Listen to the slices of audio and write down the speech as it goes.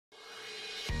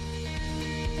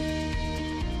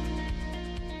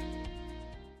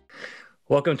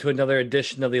Welcome to another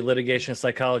edition of the Litigation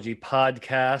Psychology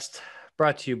Podcast,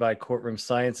 brought to you by Courtroom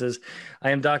Sciences. I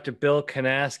am Dr. Bill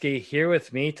Kanaski. Here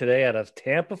with me today out of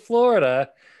Tampa, Florida,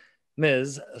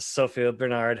 Ms. Sophia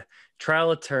Bernard,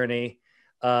 trial attorney.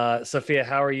 Sophia,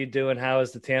 how are you doing? How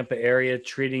is the Tampa area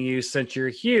treating you since your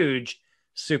huge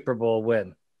Super Bowl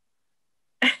win?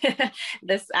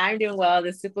 I'm doing well.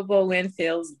 The Super Bowl win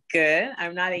feels good.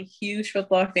 I'm not a huge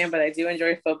football fan, but I do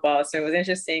enjoy football. So it was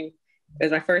interesting. It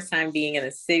was my first time being in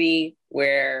a city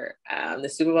where the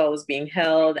Super Bowl was being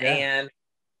held and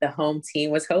the home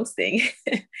team was hosting.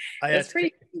 It's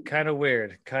pretty kind of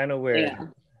weird.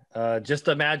 Yeah. Just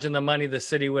imagine the money the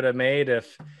city would have made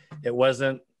if it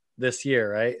wasn't this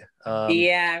year, right?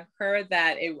 Yeah, I've heard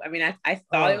that. I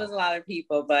thought it was a lot of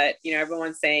people, but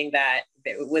everyone's saying that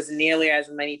it was nearly as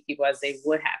many people as they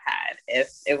would have had if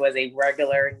it was a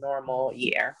regular, normal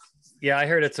year. Yeah, I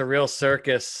heard it's a real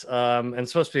circus and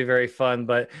it's supposed to be very fun,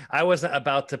 but I wasn't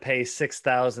about to pay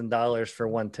 $6,000 for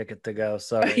one ticket to go.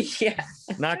 So yeah,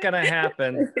 not going to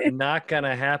happen. Not going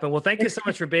to happen. Well, thank you so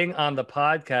much for being on the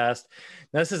podcast.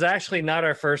 Now, this is actually not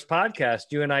our first podcast.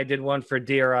 You and I did one for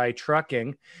DRI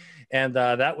Trucking, and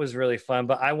that was really fun,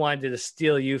 but I wanted to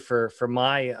steal you for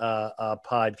my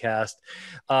podcast.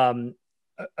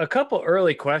 A couple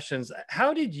early questions.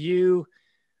 How did you...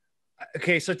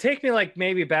 Okay, so take me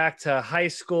maybe back to high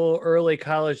school, early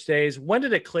college days. When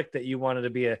did it click that you wanted to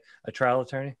be a trial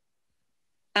attorney?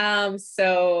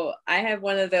 So I have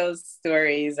one of those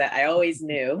stories that I always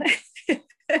knew.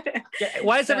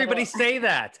 Why does everybody say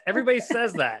that? Everybody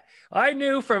says that. I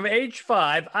knew from age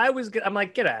 5, I'm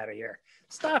like, get out of here.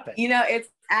 Stop it. It's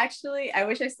actually, I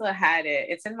wish I still had it.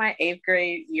 It's in my 8th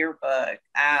grade yearbook.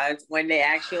 It's when they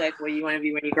actually what do you want to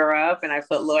be when you grow up? And I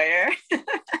put lawyer.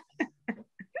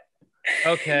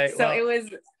 Okay. So it was,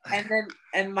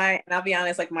 and I'll be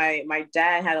honest, my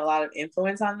dad had a lot of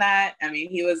influence on that. I mean,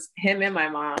 him and my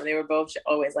mom, they were both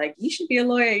always like, you should be a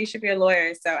lawyer. You should be a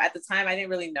lawyer. So at the time I didn't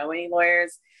really know any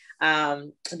lawyers.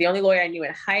 The only lawyer I knew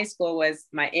in high school was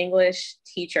my English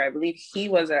teacher. I believe he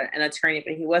was an attorney,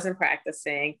 but he wasn't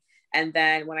practicing. And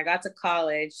then when I got to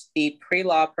college, the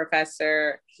pre-law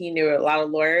professor, he knew a lot of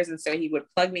lawyers. And so he would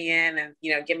plug me in and,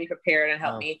 get me prepared and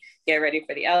help me get ready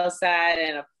for the LSAT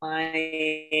and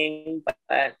applying.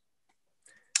 But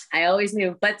I always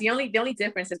knew. But the only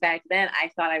difference is back then, I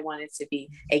thought I wanted to be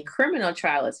a criminal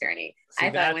trial attorney. See, I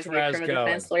thought I wanted to be a criminal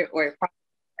defense lawyer or a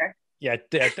prosecutor.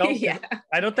 Yeah.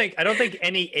 I don't think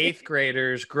any 8th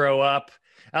graders grow up.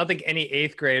 I don't think any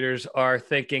 8th graders are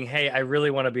thinking, hey, I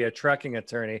really want to be a trucking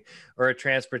attorney or a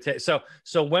transportation.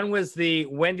 So when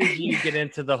did you get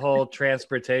into the whole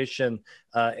transportation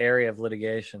area of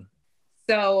litigation?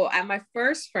 So at my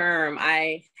first firm,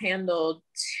 I handled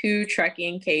 2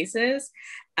 trucking cases.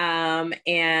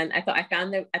 And I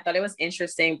thought it was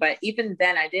interesting, but even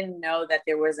then I didn't know that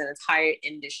there was an entire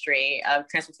industry of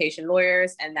transportation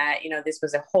lawyers and that, this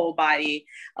was a whole body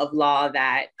of law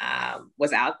that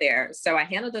was out there. So I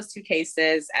handled those 2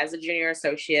 cases as a junior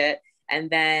associate. And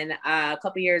then a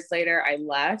couple of years later, I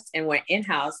left and went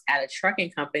in-house at a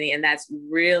trucking company. And that's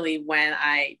really when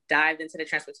I dived into the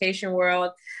transportation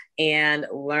world and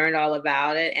learned all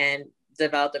about it and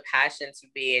developed a passion to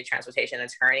be a transportation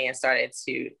attorney and started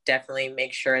to definitely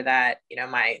make sure that,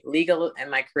 my legal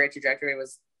and my career trajectory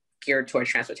was geared towards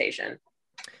transportation.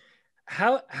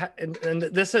 And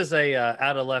this is a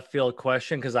out of left field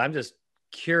question, because I'm just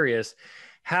curious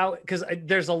because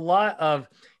there's a lot of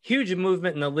huge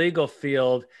movement in the legal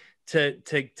field to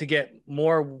get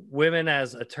more women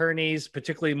as attorneys,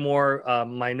 particularly more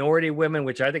minority women,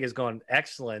 which I think is going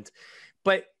excellent.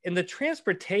 But in the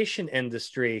transportation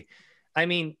industry, I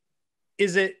mean,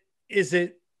 is it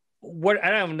what, I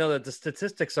don't even know that the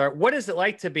statistics are. What is it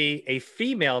like to be a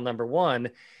female, number one,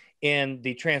 in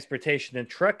the transportation and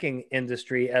trucking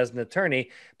industry as an attorney?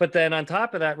 But then on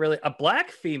top of that, really a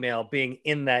Black female being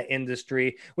in that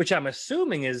industry, which I'm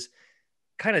assuming is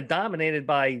kind of dominated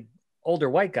by older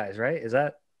white guys, right? Is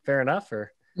that fair enough?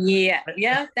 Or yeah,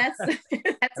 that's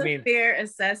a fair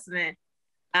assessment.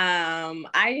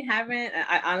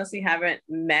 I honestly haven't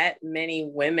met many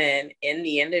women in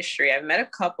the industry. I've met a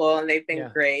couple and they've been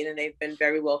great and they've been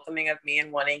very welcoming of me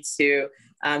and wanting to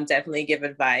definitely give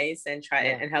advice and try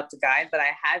and help to guide, but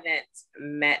I haven't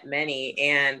met many.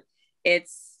 And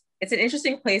it's it's an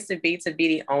interesting place to be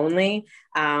the only.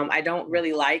 I don't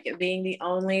really like being the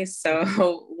only. So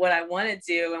what I want to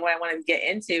do and what I want to get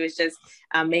into is just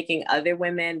making other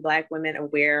women, Black women,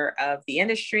 aware of the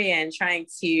industry and trying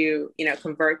to, you know,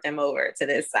 convert them over to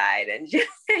this side and,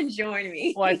 and join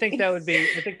me. Well, I think that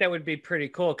would be pretty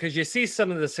cool, because you see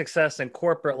some of the success in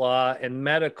corporate law and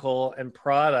medical and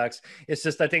products. It's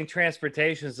just, I think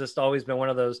transportation has just always been one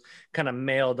of those kind of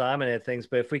male dominated things.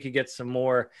 But if we could get some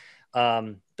more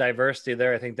diversity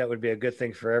there, I think that would be a good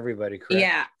thing for everybody, correct?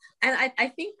 Yeah. And I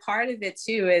think part of it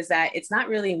too is that it's not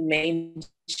really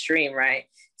mainstream, right?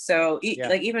 So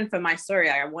like even for my story,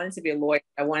 I wanted to be a lawyer.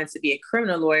 I wanted to be a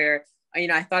criminal lawyer. You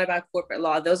know, I thought about corporate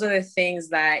law. Those are the things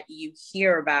that you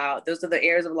hear about. Those are the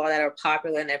areas of law that are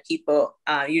popular and that people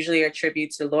usually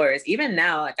attribute to lawyers. Even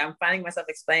now, like I'm finding myself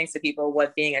explaining to people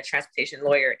what being a transportation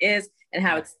lawyer is and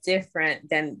how it's different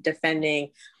than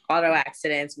defending auto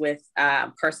accidents with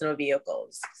personal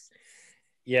vehicles.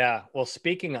 Yeah. Well,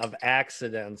 speaking of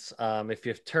accidents, if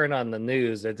you turn on the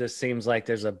news, it just seems like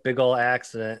there's a big old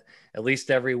accident at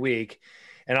least every week,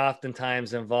 and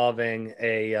oftentimes involving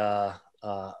a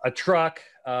truck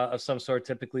of some sort,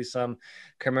 typically some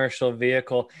commercial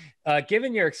vehicle.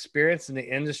 Given your experience in the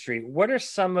industry, what are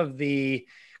some of the,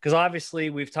 because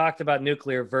obviously we've talked about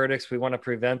nuclear verdicts, we want to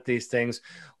prevent these things.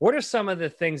 What are some of the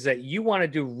things that you want to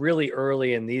do really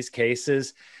early in these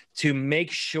cases to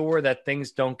make sure that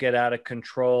things don't get out of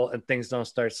control and things don't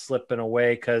start slipping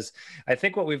away? Because I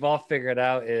think what we've all figured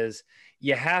out is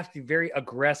you have to be very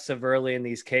aggressive early in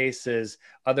these cases.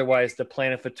 Otherwise, the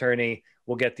plaintiff attorney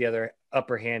will get the other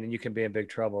upper hand and you can be in big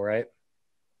trouble, right?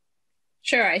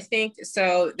 Sure. I think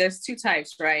so. There's two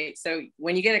types, right? So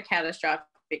when you get a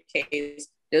catastrophic case,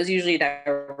 those usually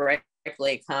directly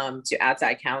come to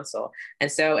outside counsel. And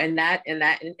so in that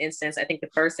instance, I think the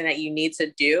first thing that you need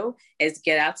to do is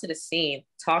get out to the scene,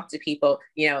 talk to people,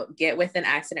 you know, get with an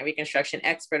accident reconstruction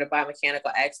expert, a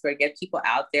biomechanical expert, get people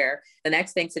out there. The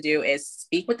next thing to do is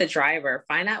speak with the driver,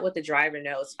 find out what the driver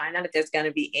knows, find out if there's going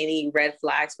to be any red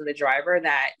flags from the driver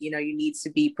that, you know, you need to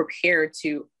be prepared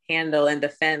to handle and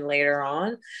defend later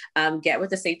on. Get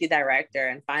with the safety director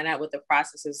and find out what the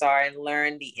processes are and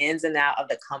learn the ins and outs of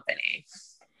the company.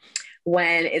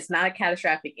 When it's not a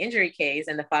catastrophic injury case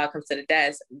and the file comes to the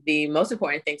desk, the most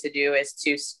important thing to do is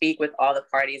to speak with all the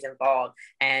parties involved.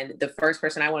 And the first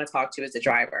person I want to talk to is the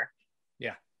driver.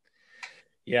 Yeah.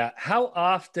 Yeah. How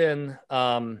often,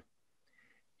 and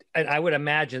I would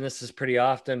imagine this is pretty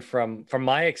often from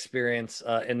my experience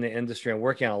in the industry and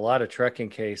working on a lot of trucking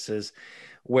cases,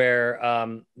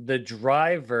 where the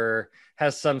driver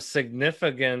has some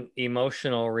significant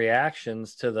emotional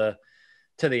reactions to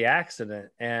the accident.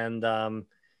 And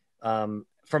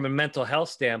from a mental health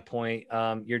standpoint,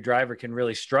 your driver can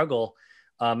really struggle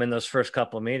in those first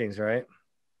couple of meetings, right?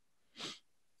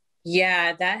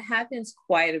 Yeah, that happens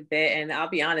quite a bit. And I'll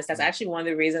be honest, that's actually one of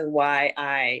the reasons why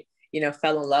I, you know,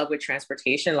 fell in love with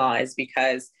transportation law, is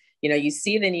because, you know, you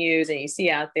see the news and you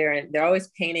see out there and they're always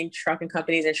painting trucking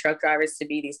companies and truck drivers to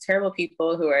be these terrible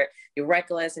people who are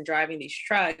reckless and driving these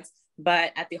trucks.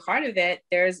 But at the heart of it,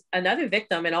 there's another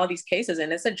victim in all these cases,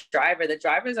 and it's a driver. The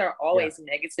drivers are always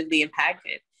negatively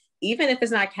impacted. Even if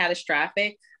it's not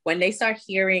catastrophic, when they start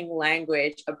hearing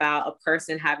language about a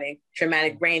person having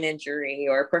traumatic brain injury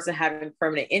or a person having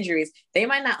permanent injuries, they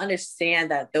might not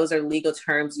understand that those are legal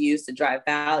terms used to drive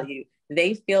value.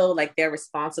 They feel like they're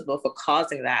responsible for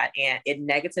causing that, and it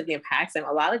negatively impacts them.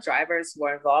 A lot of drivers who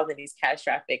are involved in these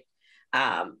catastrophic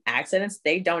accidents,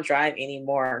 they don't drive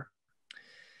anymore.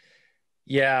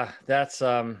 Yeah, that's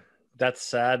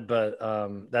sad,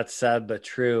 but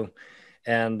true.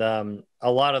 And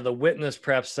a lot of the witness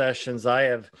prep sessions I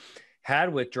have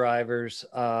had with drivers,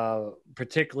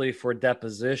 particularly for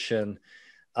deposition,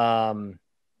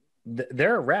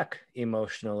 they're a wreck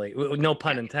emotionally. No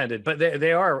pun intended, but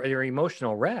they're an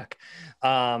emotional wreck,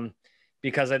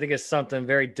 because I think it's something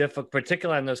very difficult,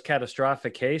 particularly in those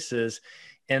catastrophic cases.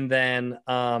 And then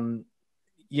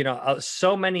you know,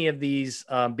 so many of these,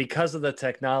 because of the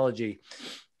technology,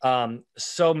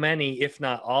 so many, if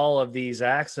not all of these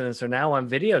accidents are now on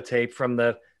videotape from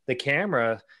the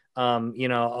camera, you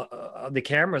know, the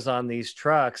cameras on these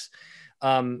trucks.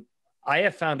 I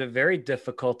have found it very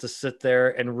difficult to sit there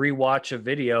and rewatch a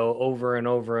video over and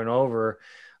over and over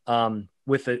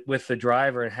with the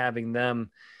driver and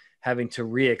having to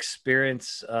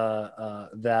re-experience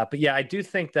that. But yeah, I do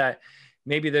think that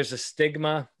maybe there's a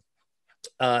stigma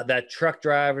that truck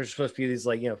drivers are supposed to be these,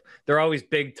 like, you know, they're always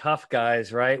big, tough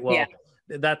guys, right? Well,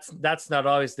 that's not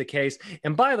always the case.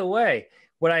 And by the way,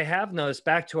 what I have noticed,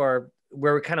 back to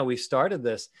where we started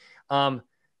this, the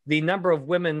number of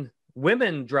women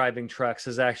women driving trucks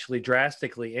has actually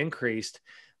drastically increased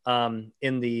in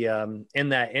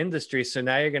that industry. So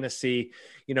now you're going to see,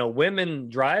 women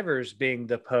drivers being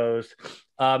deposed.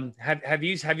 Have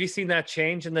you seen that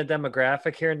change in the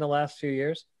demographic here in the last few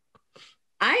years?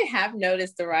 I have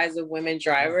noticed the rise of women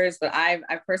drivers, but I've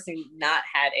personally not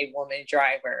had a woman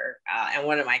driver in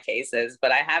one of my cases.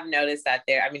 But I have noticed that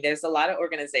there's a lot of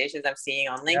organizations I'm seeing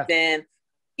on LinkedIn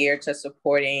geared to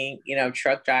supporting,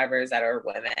 truck drivers that are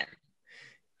women.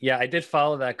 Yeah, I did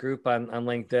follow that group on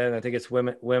LinkedIn. I think it's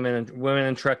women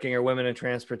in trucking or women in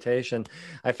transportation.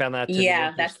 I found that to be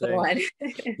interesting. That's the one.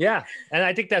 Yeah, and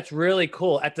I think that's really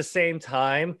cool. At the same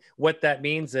time, what that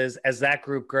means is, as that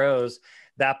group grows,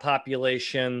 that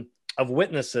population of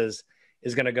witnesses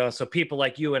is going to go. So people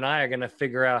like you and I are going to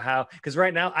figure out how, because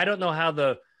right now I don't know how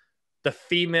the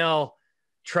female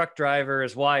truck driver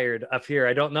is wired up here.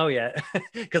 I don't know yet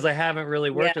because I haven't really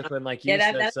worked with them like you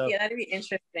said. That'd be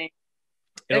interesting.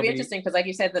 It'll be interesting because, like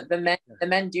you said, the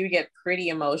men do get pretty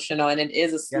emotional, and it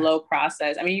is a slow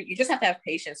process. I mean, you just have to have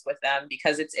patience with them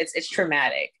because it's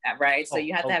traumatic, right? So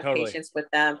you have to have patience with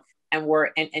them and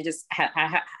work and just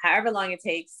however long it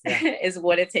takes is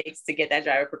what it takes to get that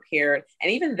driver prepared. And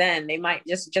even then, they might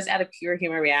just out of pure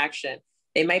human reaction,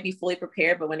 they might be fully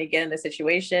prepared, but when they get in the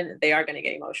situation, they are going to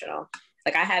get emotional.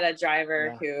 Like I had a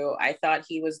driver who I thought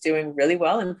he was doing really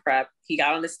well in prep. He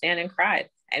got on the stand and cried,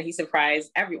 and he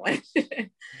surprised everyone.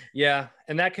 Yeah.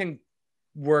 And that can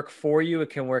work for you. It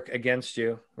can work against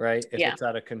you, right? If it's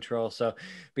out of control. So,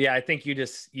 but yeah, I think you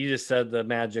just said the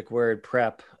magic word,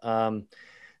 prep.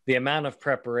 The amount of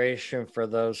preparation for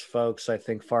those folks, I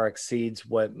think, far exceeds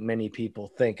what many people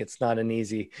think. It's not an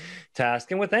easy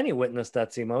task. And with any witness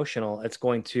that's emotional, it's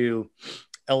going to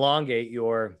elongate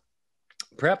your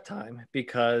prep time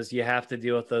because you have to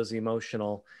deal with those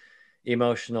emotional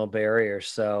barriers.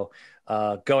 So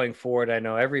going forward, I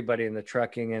know everybody in the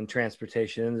trucking and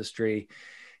transportation industry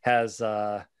has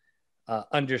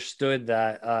understood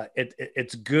that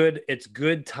it's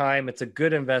good time. It's a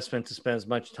good investment to spend as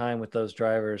much time with those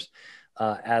drivers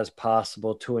as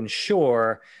possible to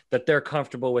ensure that they're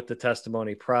comfortable with the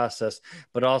testimony process,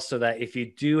 but also that if you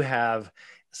do have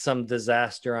some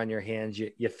disaster on your hands,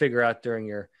 you figure out during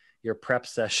your prep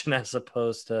session as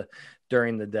opposed to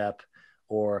during the dep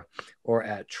or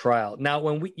at trial. Now,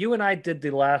 when you and I did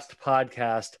the last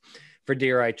podcast for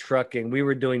DRI Trucking, we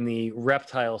were doing the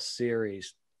Reptile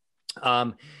series.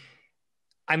 I'm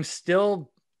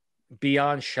still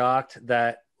beyond shocked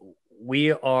that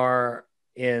we are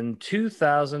in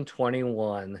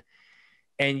 2021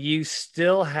 and you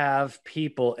still have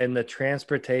people in the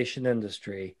transportation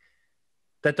industry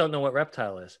that don't know what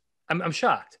Reptile is. I'm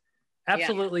shocked,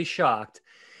 absolutely shocked.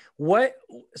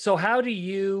 So how do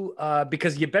you,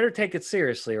 because you better take it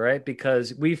seriously, right?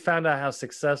 Because we found out how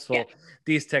successful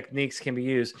these techniques can be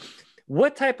used.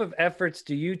 What type of efforts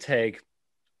do you take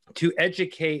to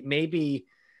educate maybe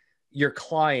your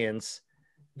clients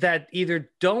that either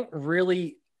don't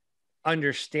really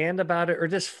understand about it or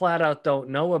just flat out don't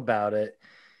know about it?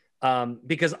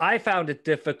 Because I found it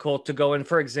difficult to go in,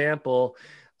 for example,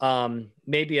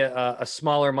 maybe a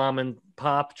smaller mom and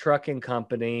pop trucking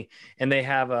company, and they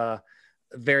have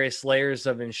various layers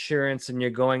of insurance, and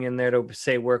you're going in there to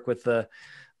say work with the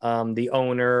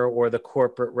owner or the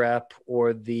corporate rep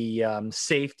or the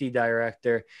safety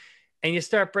director, and you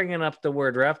start bringing up the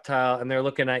word reptile, and they're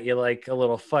looking at you like a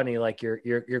little funny, like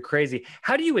you're crazy.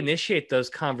 How do you initiate those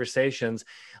conversations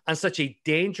on such a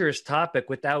dangerous topic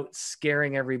without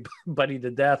scaring everybody to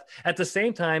death? At the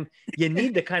same time, you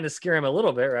need to kind of scare them a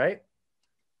little bit, right?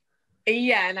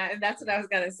 Yeah, and that's what I was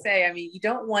going to say. I mean, you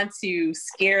don't want to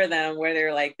scare them where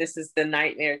they're like, this is the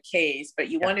nightmare case, but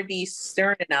you want to be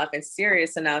stern enough and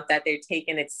serious enough that they're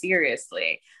taking it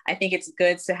seriously. I think it's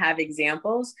good to have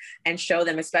examples and show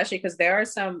them, especially because there are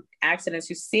some accidents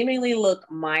who seemingly look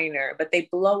minor, but they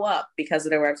blow up because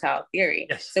of the reptile theory.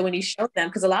 Yes. So when you show them,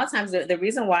 because a lot of times the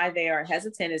reason why they are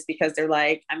hesitant is because they're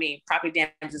like, I mean, property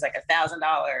damage is like $1,000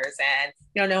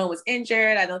 and, no one was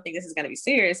injured. I don't think this is going to be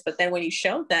serious. But then when you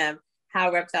show them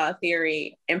how reptile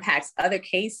theory impacts other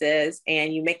cases,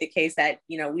 and you make the case that,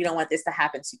 we don't want this to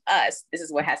happen to us. This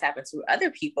is what has happened to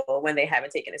other people when they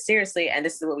haven't taken it seriously, and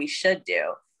this is what we should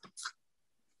do.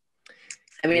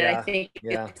 I mean, I think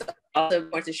it's also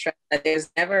important to stress that there's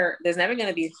never going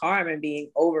to be harm in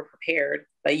being over prepared,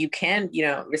 but you can,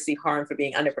 receive harm for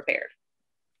being underprepared.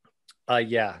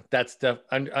 That's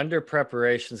under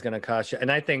preparation is going to cost you.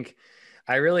 And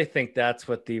I really think that's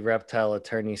what the reptile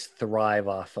attorneys thrive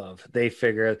off of. They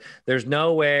figure there's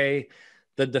no way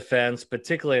the defense,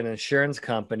 particularly an insurance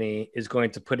company, is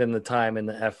going to put in the time and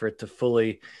the effort to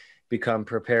fully become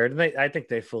prepared. And I think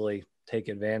they fully take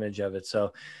advantage of it.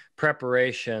 So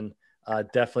preparation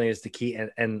definitely is the key,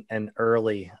 and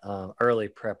early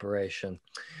preparation.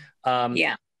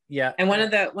 Yeah. Yeah. And one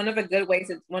of the good ways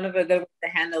to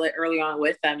handle it early on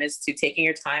with them is to taking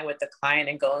your time with the client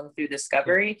and going through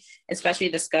discovery, especially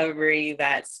discovery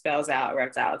that spells out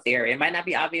reptile theory. It might not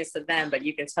be obvious to them, but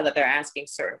you can tell that they're asking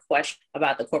certain questions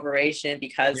about the corporation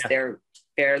because they're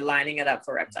lining it up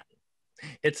for reptile.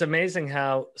 It's amazing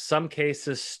how some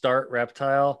cases start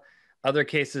reptile, other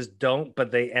cases don't, but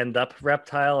they end up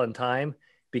reptile in time,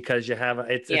 because you have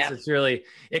it's really,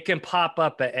 it can pop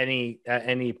up at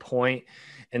any point.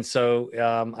 And so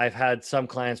I've had some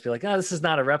clients be like, oh, this is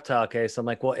not a reptile case. I'm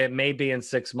like, well, it may be in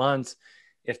 6 months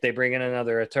if they bring in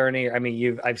another attorney. I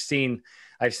mean, I've seen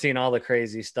all the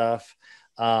crazy stuff.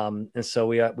 And so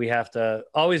we have to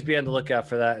always be on the lookout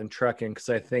for that in trucking, because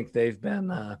I think they've been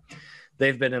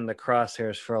in the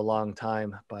crosshairs for a long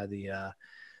time by the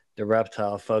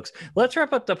reptile folks. Let's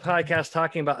wrap up the podcast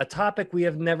talking about a topic we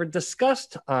have never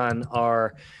discussed on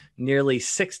our nearly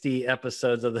 60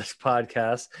 episodes of this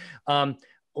podcast.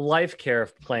 Life care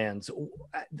plans.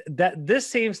 This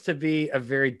seems to be a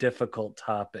very difficult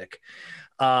topic.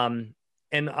 And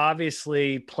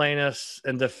obviously plaintiffs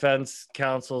and defense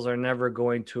counsels are never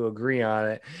going to agree on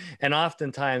it. And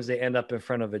oftentimes they end up in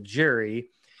front of a jury.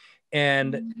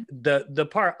 And the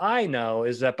part I know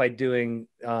is that by doing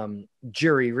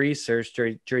jury research,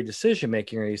 jury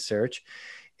decision-making research,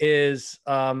 is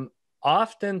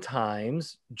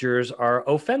oftentimes jurors are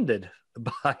offended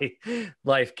by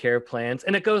life care plans.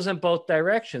 And it goes in both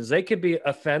directions. They could be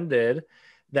offended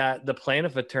that the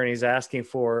plaintiff attorney is asking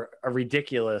for a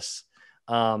ridiculous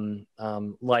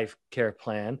life care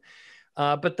plan.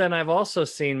 But then I've also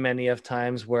seen many of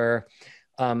times where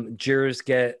jurors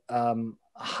get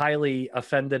highly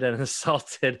offended and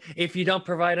assaulted if you don't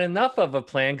provide enough of a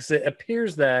plan, because it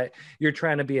appears that you're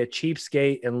trying to be a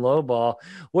cheapskate and lowball.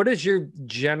 What is your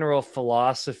general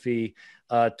philosophy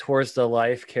towards the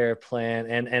life care plan,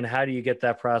 and how do you get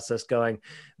that process going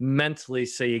mentally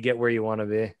so you get where you want to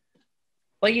be?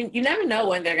 Well, you never know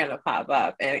when they're going to pop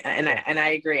up, and I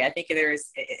agree. I think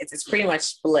it's pretty much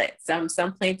split.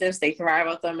 Some plaintiffs, they thrive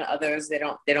with them, and others they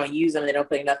don't use them. They don't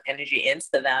put enough energy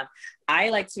into them. I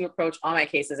like to approach all my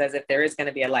cases as if there is going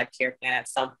to be a life care plan at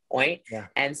some point,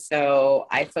 and so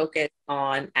I focus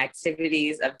on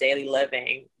activities of daily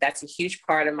living. That's a huge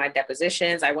part of my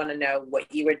depositions. I want to know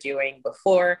what you were doing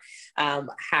before,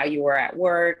 how you were at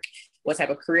work, what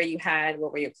type of career you had,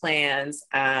 what were your plans.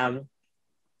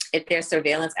 If there's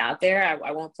surveillance out there,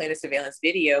 I won't play the surveillance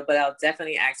video, but I'll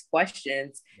definitely ask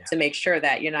questions to make sure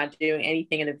that you're not doing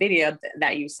anything in the video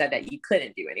that you said that you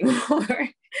couldn't do anymore.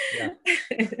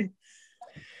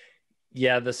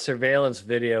 The surveillance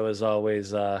video is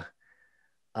always, I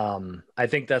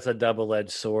think that's a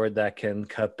double-edged sword that can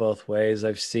cut both ways.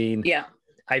 I've seen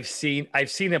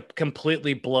it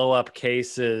completely blow up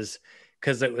cases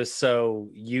because it was so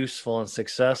useful and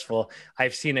successful.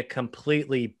 I've seen it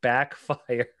completely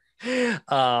backfire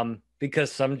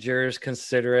because some jurors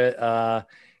consider it,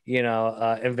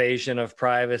 invasion of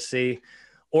privacy.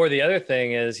 Or the other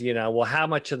thing is, well, how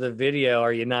much of the video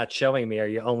are you not showing me? Are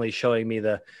you only showing me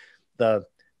the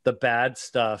bad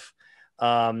stuff?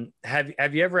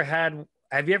 Have you ever had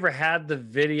the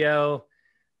video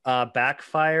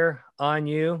backfire on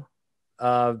you?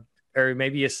 Or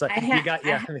maybe you got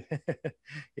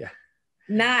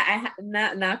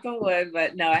Not knock on wood,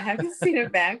 but no, I haven't seen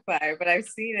it backfire, but I've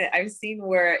seen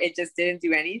where it just didn't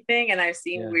do anything, and I've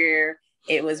seen where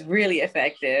it was really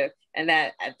effective, and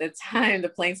that at the time the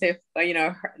plaintiff,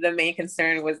 the main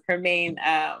concern was her main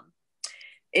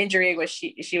injury was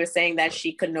she was saying that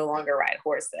she could no longer ride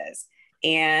horses,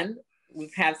 and we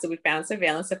found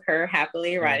surveillance of her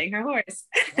happily riding her horse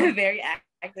very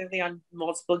actively on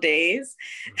multiple days.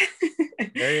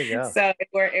 There you go. So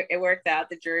it worked out.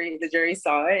 The jury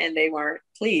saw it and they weren't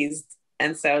pleased,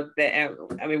 and so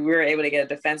we were able to get a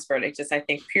defense verdict just, I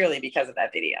think, purely because of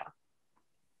that video.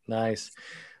 Nice.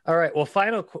 All right. Well,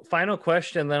 final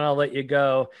question, then I'll let you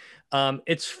go.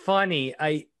 It's funny.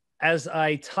 As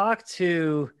I talk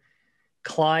to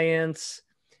clients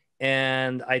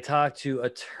and I talk to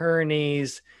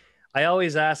attorneys, I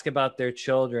always ask about their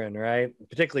children, right?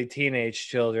 Particularly teenage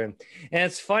children. And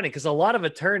it's funny because a lot of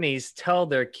attorneys tell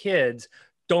their kids,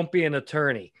 don't be an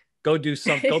attorney, go do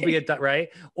something, go be a, right?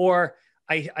 Or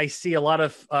I see a lot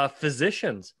of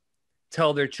physicians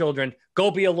tell their children, go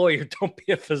be a lawyer, don't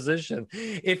be a physician.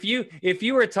 If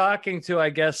you were talking to, I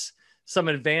guess, some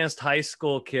advanced high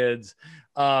school kids,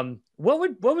 what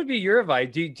would be your advice?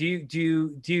 Do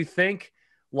you think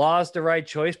law is the right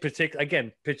choice,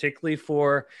 particularly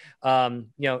for,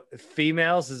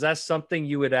 females? Is that something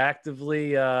you would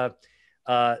actively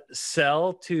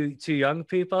sell to young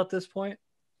people at this point?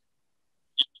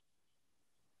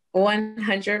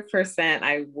 100%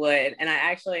 I would. And I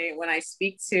actually, when I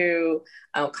speak to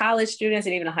college students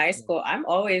and even high school, I'm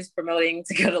always promoting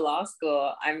to go to law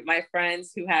school. My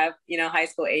friends who have, high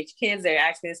school age kids, they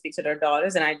ask me to speak to their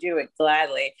daughters, and I do it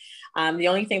gladly. The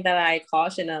only thing that I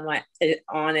caution them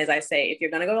on is, I say, if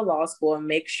you're going to go to law school,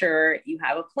 make sure you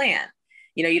have a plan.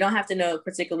 You don't have to know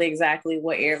particularly exactly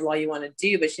what area of law you want to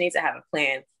do, but you need to have a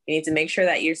plan. You need to make sure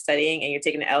that you're studying and you're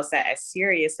taking the LSAT as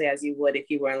seriously as you would if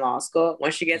you were in law school.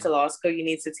 Once you get to law school, you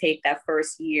need to take that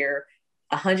first year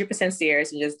 100%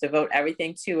 serious and just devote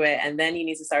everything to it. And then you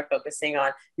need to start focusing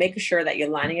on making sure that you're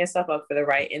lining yourself up for the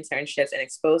right internships and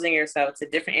exposing yourself to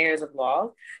different areas of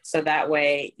law. So that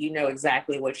way, you know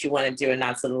exactly what you want to do and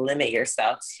not to limit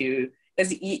yourself to,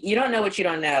 because you don't know what you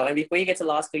don't know. And before you get to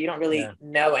law school, you don't really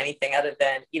know anything other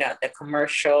than, the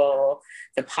commercial,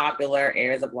 the popular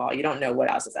areas of law. You don't know what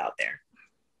else is out there.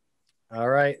 All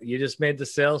right. You just made the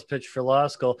sales pitch for law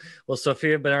school. Well,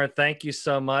 Sophia Bernard, thank you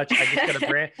so much.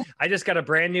 I just got a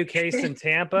brand new case in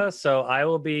Tampa. So I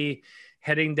will be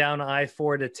heading down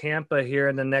I-4 to Tampa here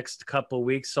in the next couple of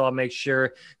weeks. So I'll make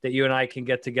sure that you and I can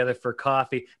get together for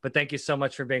coffee. But thank you so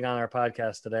much for being on our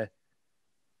podcast today.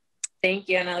 Thank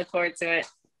you, and I look forward to it.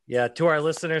 Yeah, to our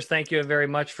listeners, thank you very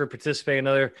much for participating in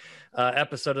another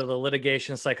episode of the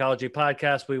Litigation Psychology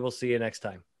Podcast. We will see you next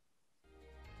time.